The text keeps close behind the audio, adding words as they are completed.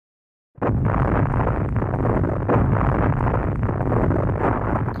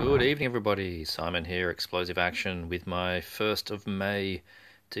Good evening, everybody. Simon here, Explosive Action, with my 1st of May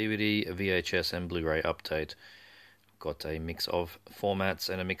DVD, VHS, and Blu-ray update. Got a mix of formats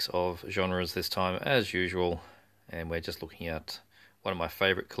and a mix of genres this time, as usual, and we're just looking at one of my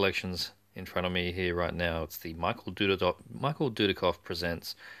favourite collections in front of me here right now. It's the Michael Dudikoff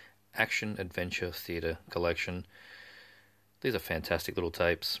Presents Action Adventure Theatre Collection. These are fantastic little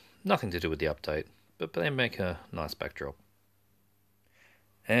tapes, nothing to do with the update, but they make a nice backdrop.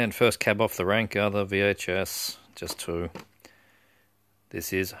 And first cab off the rank are the VHS, just two.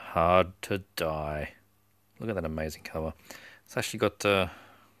 This is Hard to Die. Look at that amazing cover. It's actually got a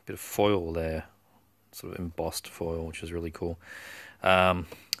bit of foil there, sort of embossed foil, which is really cool.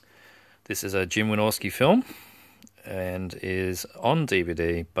 This is a Jim Wynorski film and is on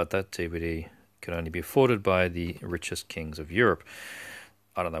DVD, but that DVD can only be afforded by the richest kings of Europe.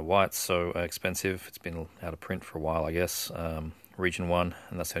 I don't know why it's so expensive. It's been out of print for a while, I guess. Region 1,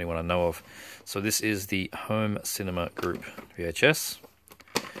 and that's the only one I know of. So this is the Home Cinema Group VHS.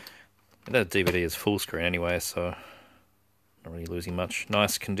 And that DVD is full screen anyway, so not really losing much.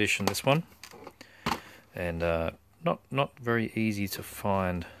 Nice condition, this one. And not very easy to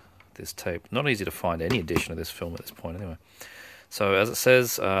find this tape. Not easy to find any edition of this film at this point anyway. So as it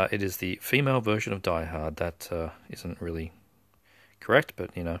says, it is the female version of Die Hard. That isn't really correct,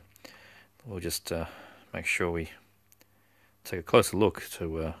 but you know, we'll just make sure we take a closer look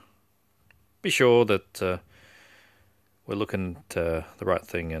to be sure that we're looking at the right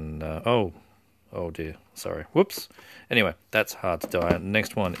thing. And oh dear, sorry, whoops. Anyway, that's Hard to Die.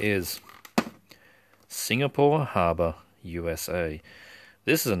 Next one is Singapore Harbour, USA.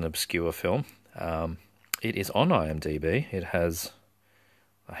 This is an obscure film. It is on IMDb. It has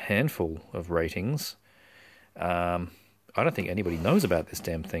a handful of ratings. I don't think anybody knows about this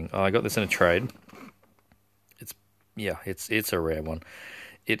damn thing. Oh, I got this in a trade. It's a rare one.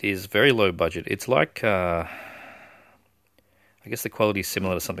 It is very low budget. It's like, I guess the quality is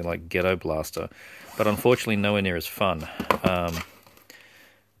similar to something like Ghetto Blaster, but unfortunately nowhere near as fun. On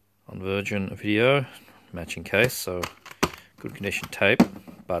Virgin video, matching case, so good condition tape.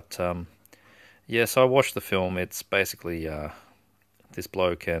 But yeah, so I watched the film. It's basically this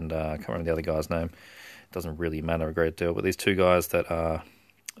bloke and I can't remember the other guy's name. It doesn't really matter a great deal, but these two guys that are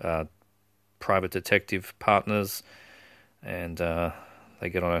private detective partners, and they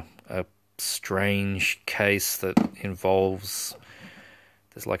get on a strange case that involves,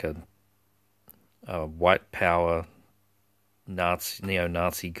 there's like a white power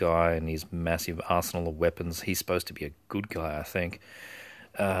neo-Nazi guy and his massive arsenal of weapons. He's supposed to be a good guy, I think.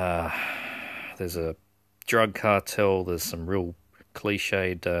 There's a drug cartel, there's some real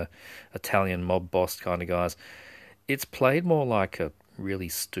cliched Italian mob boss kind of guys. It's played more like a really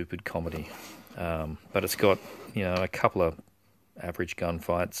stupid comedy, but it's got, you know, a couple of average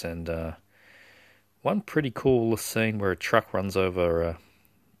gunfights and one pretty cool scene where a truck runs over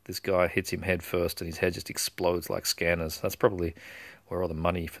this guy, hits him head first, and his head just explodes like scanners. That's probably where all the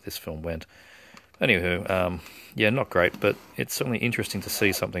money for this film went. Anywho, yeah, not great, but it's certainly interesting to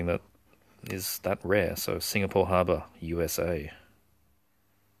see something that is that rare. So Singapore Harbour, USA.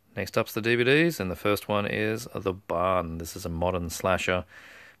 Next up's the DVDs, and the first one is The Barn. This is a modern slasher.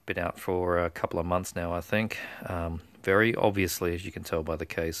 Been out for a couple of months now, I think. Very obviously, as you can tell by the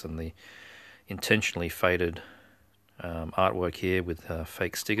case and the intentionally faded artwork here with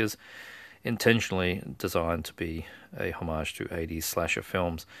fake stickers, intentionally designed to be a homage to 80s slasher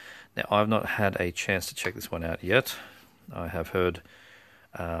films. Now, I've not had a chance to check this one out yet. I have heard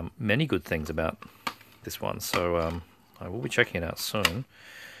many good things about this one, so I will be checking it out soon.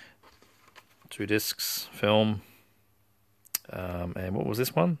 2 discs, film, and what was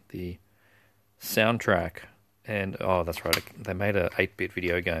this one? The soundtrack. And, oh, that's right, they made a 8-bit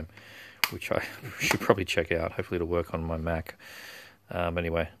video game, which I should probably check out. Hopefully it'll work on my Mac.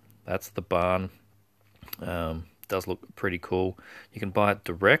 Anyway, that's The Barn. Does look pretty cool. You can buy it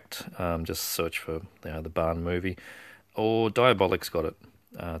direct. Just search for The Barn movie. Or Diabolic's got it.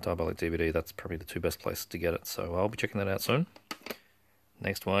 Diabolic DVD, that's probably the 2 best places to get it. So I'll be checking that out soon.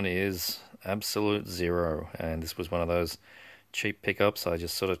 Next one is Absolute Zero, and this was one of those cheap pickups I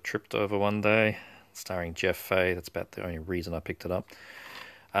just sort of tripped over one day, starring Jeff Fay. That's about the only reason I picked it up.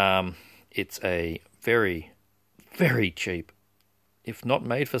 It's a very, very cheap, if not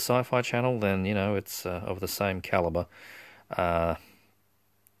made for Sci-Fi Channel, then, you know, it's of the same caliber.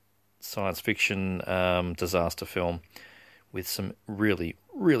 Science fiction disaster film with some really,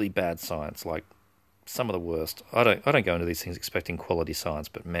 really bad science, like some of the worst. I don't go into these things expecting quality science,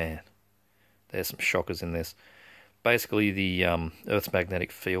 but man, there's some shockers in this. Basically, the Earth's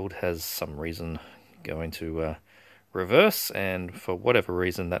magnetic field has some reason going to reverse, and for whatever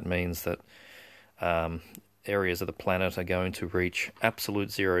reason that means that areas of the planet are going to reach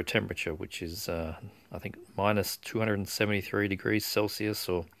absolute zero temperature, which is I think minus 273 degrees Celsius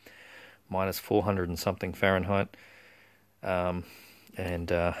or minus 400 and something Fahrenheit.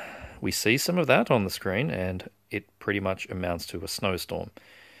 And we see some of that on the screen, and it pretty much amounts to a snowstorm.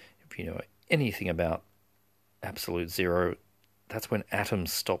 If you know anything about absolute zero, that's when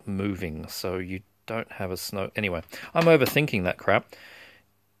atoms stop moving, so you don't have a snow... Anyway, I'm overthinking that crap.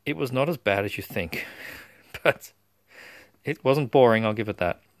 It was not as bad as you think, but it wasn't boring, I'll give it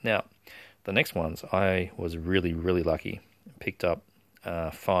that. Now, the next ones, I was really, really lucky. Picked up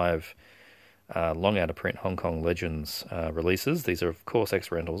 5 long out-of-print Hong Kong Legends releases. These are, of course,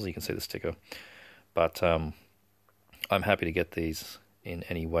 ex-rentals. You can see the sticker. But I'm happy to get these in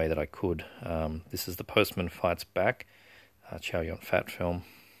any way that I could. This is The Postman Fights Back, Chow Yun-fat film.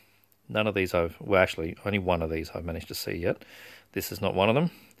 None of these well, actually, only one of these I've managed to see yet. This is not one of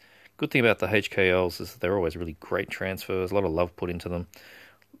them. Good thing about the HKLs is they're always really great transfers, a lot of love put into them.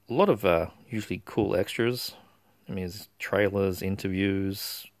 A lot of usually cool extras. I mean, there's trailers,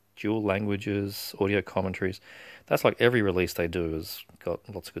 interviews, dual languages, audio commentaries. That's like every release they do has got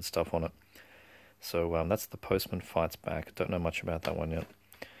lots of good stuff on it. So that's The Postman Fights Back. Don't know much about that one yet.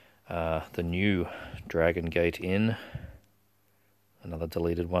 The new Dragon Gate Inn. Another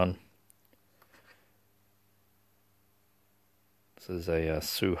deleted one. This is a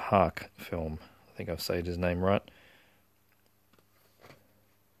Sue Hark film. I think I've said his name right.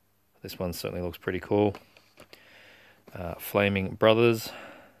 This one certainly looks pretty cool. Flaming Brothers.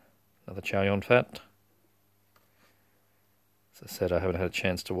 Another Chow Yun-fat. As I said, I haven't had a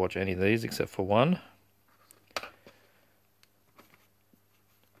chance to watch any of these except for one.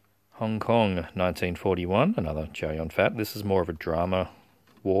 Hong Kong 1941, another Chow Yun-fat. This is more of a drama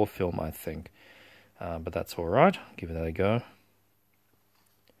war film, I think. But that's alright. Give that a go.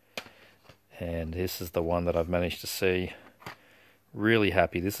 And this is the one that I've managed to see. Really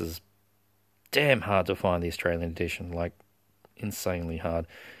happy. This is damn hard to find, the Australian edition. Like, insanely hard.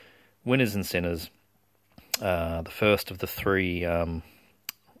 Winners and Sinners. The first of the 3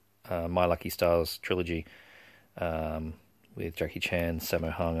 My Lucky Stars trilogy. With Jackie Chan,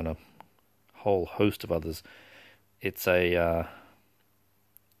 Sammo Hung, and a whole host of others. It's a...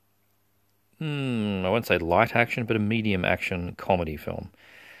 I won't say light action, but a medium action comedy film.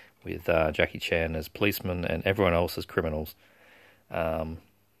 With Jackie Chan as policeman and everyone else as criminals. And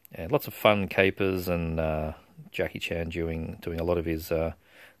lots of fun capers, and Jackie Chan doing a lot of his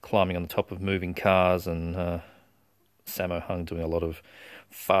climbing on the top of moving cars, and Sammo Hung doing a lot of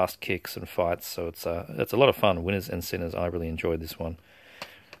fast kicks and fights. So it's a lot of fun. Winners and Sinners. I really enjoyed this one.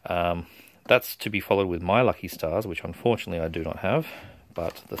 That's to be followed with My Lucky Stars, which unfortunately I do not have.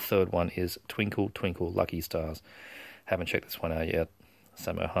 But the third one is Twinkle Twinkle Lucky Stars. Haven't checked this one out yet.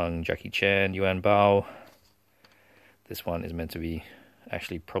 Sammo Hung, Jackie Chan, Yuan Bao. This one is meant to be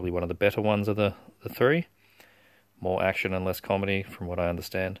actually probably one of the better ones of the 3. More action and less comedy, from what I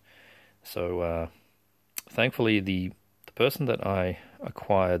understand. So, thankfully, the person that I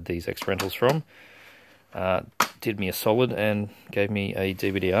acquired these ex-rentals from did me a solid and gave me a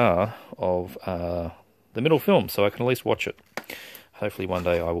DVD-R of the middle film, so I can at least watch it. Hopefully one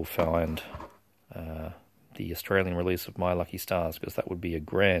day I will find the Australian release of My Lucky Stars, because that would be a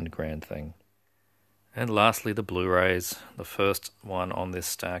grand, grand thing. And lastly, the Blu-rays. The first one on this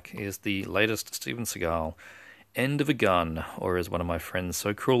stack is the latest Steven Seagal, End of a Gun, or as one of my friends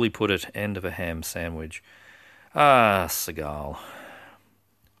so cruelly put it, End of a Ham Sandwich. Ah, Seagal.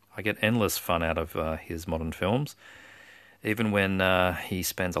 I get endless fun out of his modern films, even when he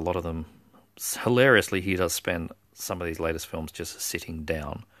spends a lot of them... Hilariously, he does spend some of these latest films just sitting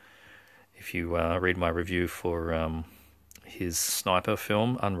down. If you read my review for his Sniper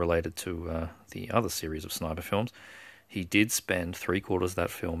film, unrelated to the other series of Sniper films, he did spend 3/4 of that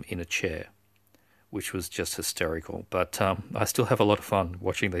film in a chair, which was just hysterical. But I still have a lot of fun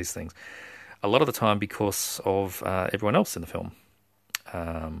watching these things. A lot of the time because of everyone else in the film.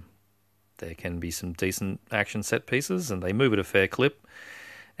 There can be some decent action set pieces, and they move at a fair clip.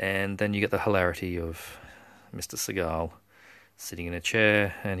 And then you get the hilarity of Mr. Seagal sitting in a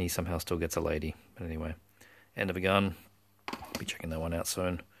chair, and he somehow still gets a lady. But anyway, End of a Gun. I'll be checking that one out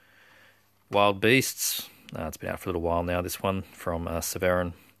soon. Wild Beasts. It's been out for a little while now. This one from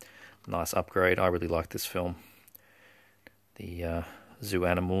Severin. Nice upgrade. I really like this film. The zoo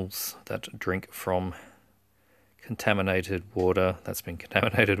animals that drink from contaminated water that's been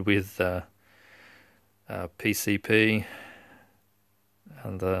contaminated with PCP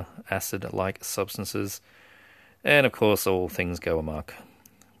and acid-like substances. And of course, all things go amok.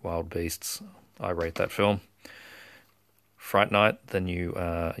 Wild Beasts. I rate that film. Fright Night, the new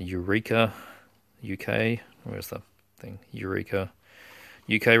Eureka UK. Where's the thing? Eureka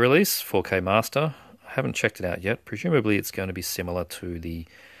UK release, 4K master. I haven't checked it out yet. Presumably it's going to be similar to the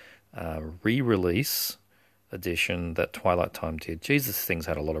re-release edition that Twilight Time did. Jesus, this thing's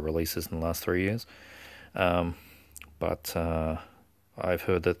had a lot of releases in the last 3 years. But I've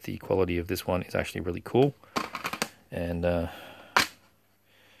heard that the quality of this one is actually really cool. And got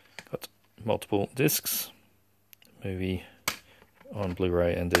multiple discs. Movie on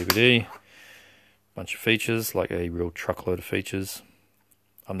Blu-ray and DVD. Bunch of features, like a real truckload of features.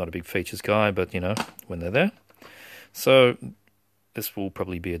 I'm not a big features guy, but, you know, when they're there. So this will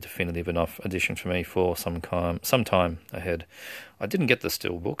probably be a definitive enough edition for me for some time ahead. I didn't get the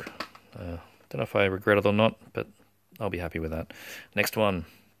Steelbook. Don't know if I regret it or not, but I'll be happy with that. Next one,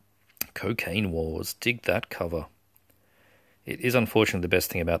 Cocaine Wars. Dig that cover. It is unfortunately the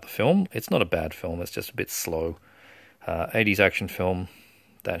best thing about the film. It's not a bad film, it's just a bit slow. 80s action film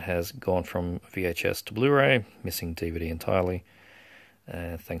that has gone from VHS to Blu-ray, missing DVD entirely,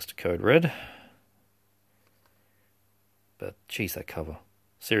 thanks to Code Red. But geez, that cover.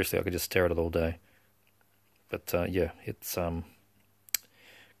 Seriously, I could just stare at it all day. But yeah, it's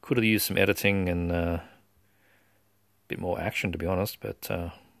could have used some editing and a bit more action, to be honest. But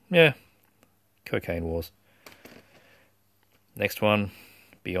yeah, Cocaine Wars. Next one,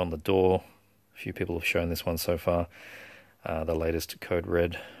 Beyond the Door. A few people have shown this one so far. The latest Code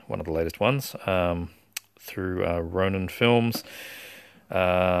Red, one of the latest ones, through Ronin Films.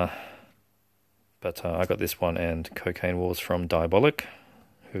 But I got this one and Cocaine Wars from Diabolic,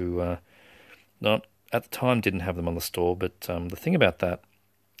 who not at the time didn't have them on the store. But the thing about that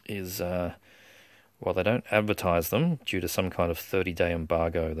is, while they don't advertise them due to some kind of 30-day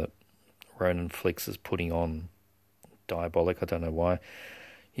embargo that Ronin Flicks is putting on Diabolic, I don't know why.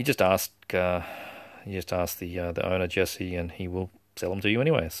 You just ask the owner, Jesse, and he will sell them to you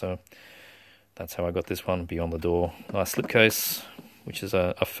anyway. So that's how I got this one, Beyond the Door. Nice slipcase, which is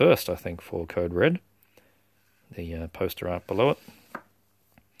a first, I think, for Code Red. The poster art below it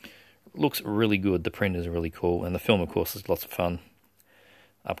looks really good. The print is really cool, and the film, of course, is lots of fun.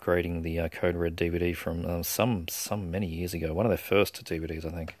 Upgrading the Code Red DVD from some many years ago, one of their first DVDs, I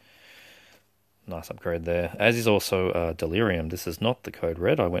think. Nice upgrade there. As is also Delirium. This is not the Code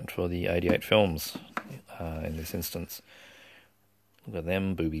Red. I went for the 88 films in this instance. Look at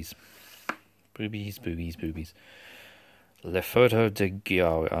them boobies. Boobies, boobies, boobies. Le Photo de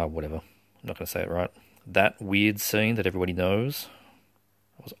Guillaume, whatever. I'm not going to say it right. That weird scene that everybody knows.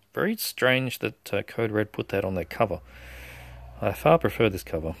 It was very strange that Code Red put that on their cover. I far prefer this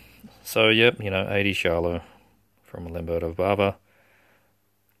cover. So, yep, 80 Charlo from Lamberto Bava.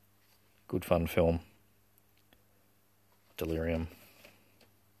 Good fun film. Delirium.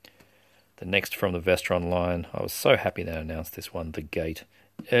 The next from the Vestron line. I was so happy they announced this one, The Gate.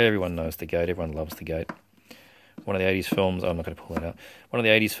 Everyone knows The Gate. Everyone loves The Gate. One of the 80s films. I'm not going to pull that out. One of the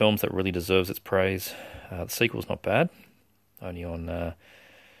 80s films that really deserves its praise. The sequel's not bad. Only on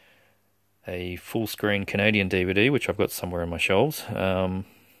a full-screen Canadian DVD, which I've got somewhere on my shelves.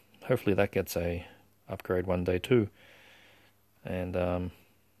 Hopefully that gets a upgrade one day too. And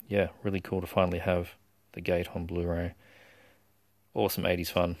yeah, really cool to finally have The Gate on Blu-ray. Awesome 80s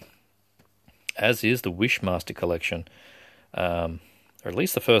fun. As is the Wishmaster collection. Or at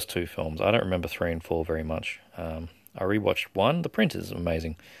least the first two films. I don't remember 3 and 4 very much. I rewatched 1. The print is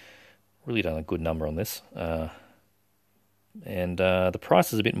amazing. Really done a good number on this. And the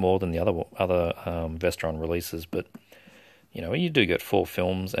price is a bit more than the other Vestron releases, but you do get 4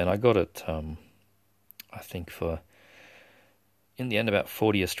 films, and I got it, I think for, in the end, about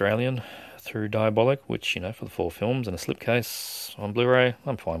 40 Australian through Diabolic, which, for the 4 films and a slipcase on Blu-ray,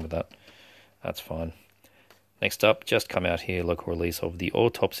 I'm fine with that. That's fine. Next up, just come out here, local release of The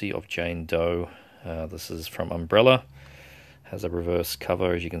Autopsy of Jane Doe. This is from Umbrella. Has a reverse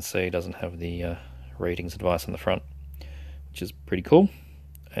cover, as you can see. Doesn't have the ratings advice on the front, which is pretty cool.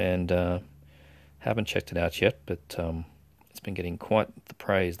 And haven't checked it out yet, but it's been getting quite the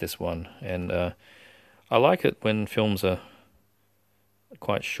praise, this one. And I like it when films are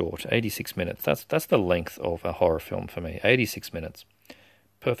quite short, 86 minutes. That's the length of a horror film for me, 86 minutes.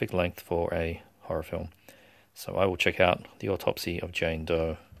 Perfect length for a horror film. So I will check out The Autopsy of Jane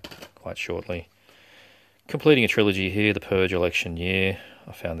Doe quite shortly. Completing a trilogy here, The Purge Election Year.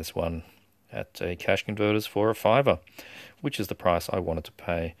 I found this one at a Cash Converters for a $5, which is the price I wanted to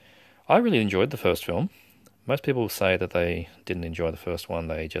pay. I really enjoyed the first film. Most people say that they didn't enjoy the first one,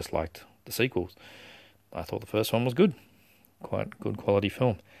 they just liked the sequels. I thought the first one was good. Quite good quality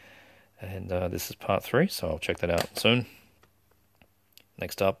film. And this is part 3, so I'll check that out soon.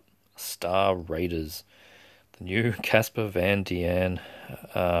 Next up, Star Raiders. new Casper Van Dien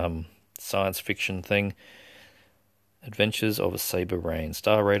science fiction thing. Adventures of Saber Rain.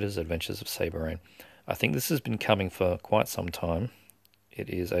 Star Raiders Adventures of Saber Rain. I think this has been coming for quite some time. It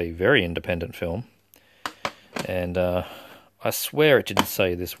is a very independent film. And I swear it didn't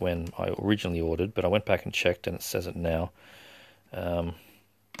say this when I originally ordered, but I went back and checked and it says it now.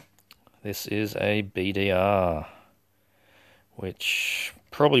 This is a BDR, which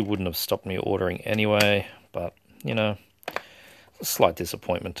probably wouldn't have stopped me ordering anyway, but, you know, it's a slight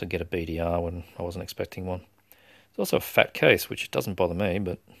disappointment to get a BDR when I wasn't expecting one. It's also a fat case, which doesn't bother me,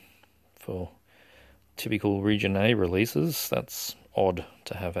 but for typical Region A releases, that's odd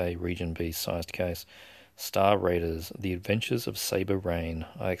to have a Region B sized case. Star Raiders, The Adventures of Saber Rain.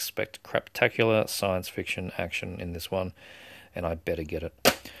 I expect craptacular science fiction action in this one, and I better get it.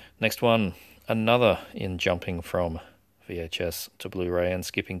 Next one, another in jumping from VHS to Blu-ray and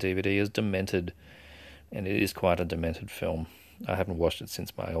skipping DVD, is Demented, and it is quite a demented film. I haven't watched it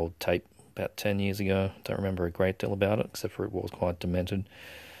since my old tape about 10 years ago. Don't remember a great deal about it, except for it was quite demented.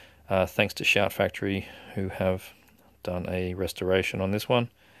 Thanks to Shout Factory, who have done a restoration on this one,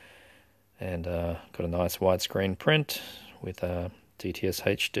 and got a nice widescreen print with DTS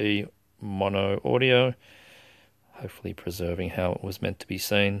HD mono audio, hopefully preserving how it was meant to be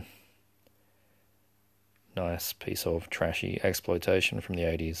seen. Nice piece of trashy exploitation from the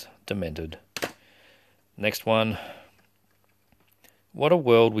 80s. Demented. Next one. What a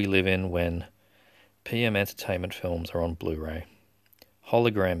world we live in when PM Entertainment films are on Blu-ray.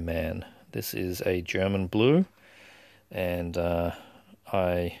 Hologram Man. This is a German Blue, and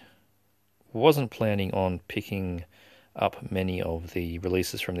I wasn't planning on picking up many of the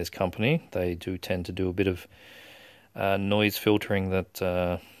releases from this company. They do tend to do a bit of noise filtering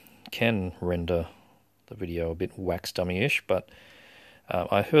that can render the video a bit wax dummy-ish, but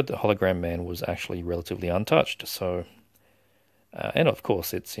I heard that Hologram Man was actually relatively untouched, so and of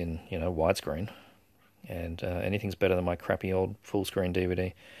course it's in, you know, widescreen, and anything's better than my crappy old full-screen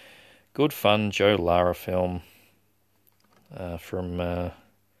DVD. Good fun Joe Lara film from I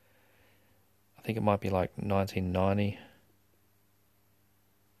think it might be like 1990.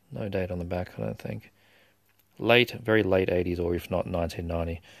 No date on the back, I don't think. Very late 80s, or if not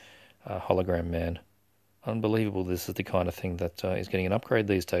 1990. Hologram Man. Unbelievable this is the kind of thing that is getting an upgrade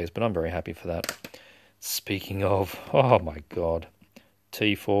these days, but I'm very happy for that. Speaking of, oh my god,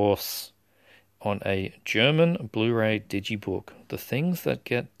 T-Force on a German Blu-ray digibook. The things that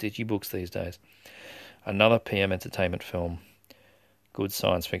get digibooks these days. Another PM Entertainment film. Good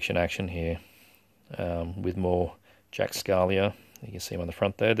science fiction action here, with more Jack Scalia. You can see him on the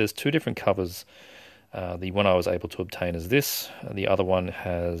front there. There's two different covers. The one I was able to obtain is this. The other one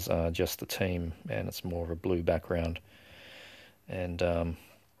has just the team, and it's more of a blue background. And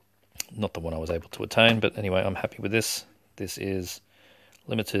not the one I was able to attain, but anyway, I'm happy with this. This is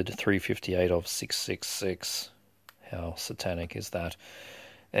limited 358 of 666. How satanic is that?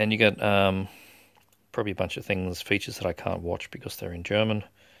 And you get probably a bunch of things, features that I can't watch because they're in German.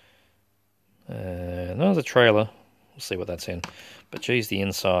 No, there's a trailer. We'll see what that's in. But geez, the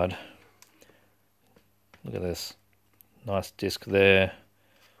inside. Look at this. Nice disc there.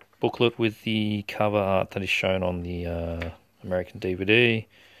 Booklet with the cover art that is shown on the American DVD.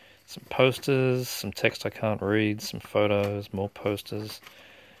 Some posters, some text I can't read, some photos, more posters.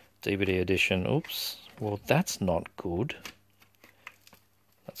 DVD edition. Oops. Well, that's not good.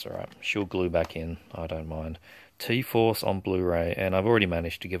 That's alright. She'll glue back in. I don't mind. T-Force on Blu-ray. And I've already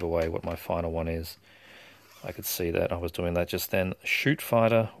managed to give away what my final one is. I could see that. I was doing that just then. Shoot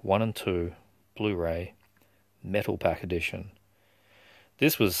Fighter 1 and 2 Blu-ray Metal Pack Edition.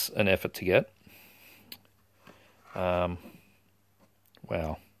 This was an effort to get. Wow.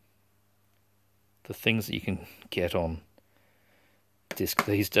 The things that you can get on disc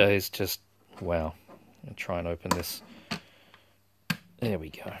these days, just wow. I'll try and open this. There we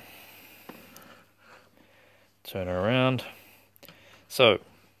go. Turn her around. So,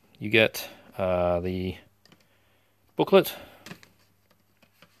 you get the booklet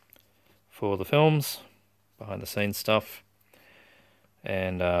for the films, behind the scenes stuff,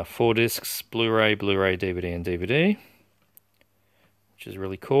 and 4 discs, Blu-ray, DVD, and DVD, which is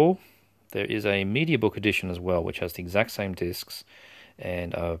really cool. There is a media book edition as well, which has the exact same discs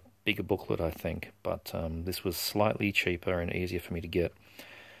and a bigger booklet, I think, but this was slightly cheaper and easier for me to get.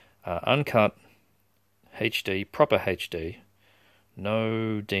 Uncut, HD, proper HD,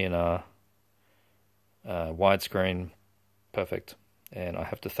 no DNR, widescreen, perfect. And I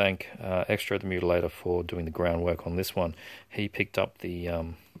have to thank Extra the Mutilator for doing the groundwork on this one. He picked up the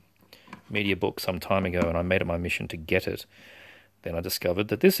media book some time ago, and I made it my mission to get it. then I discovered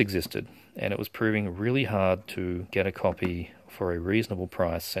that this existed, and it was proving really hard to get a copy for a reasonable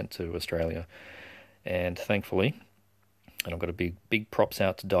price sent to Australia. And thankfully, and I've got a big props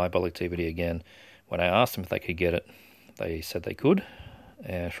out to Diabolic DVD again, when I asked them if they could get it, they said they could,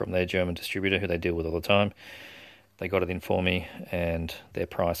 from their German distributor who they deal with all the time. They got it in for me, and their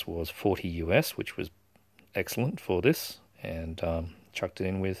price was 40 US, which was excellent for this, and chucked it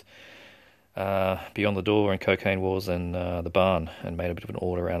in with Beyond the Door and Cocaine Wars and The Barn, and made a bit of an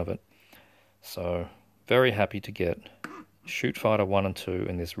order out of it. So, very happy to get Shoot Fighter 1 and 2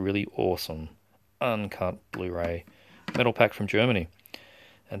 in this really awesome, uncut Blu-ray metal pack from Germany.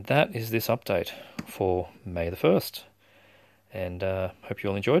 And that is this update for May the 1st. And hope you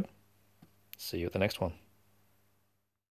all enjoyed. See you at the next one.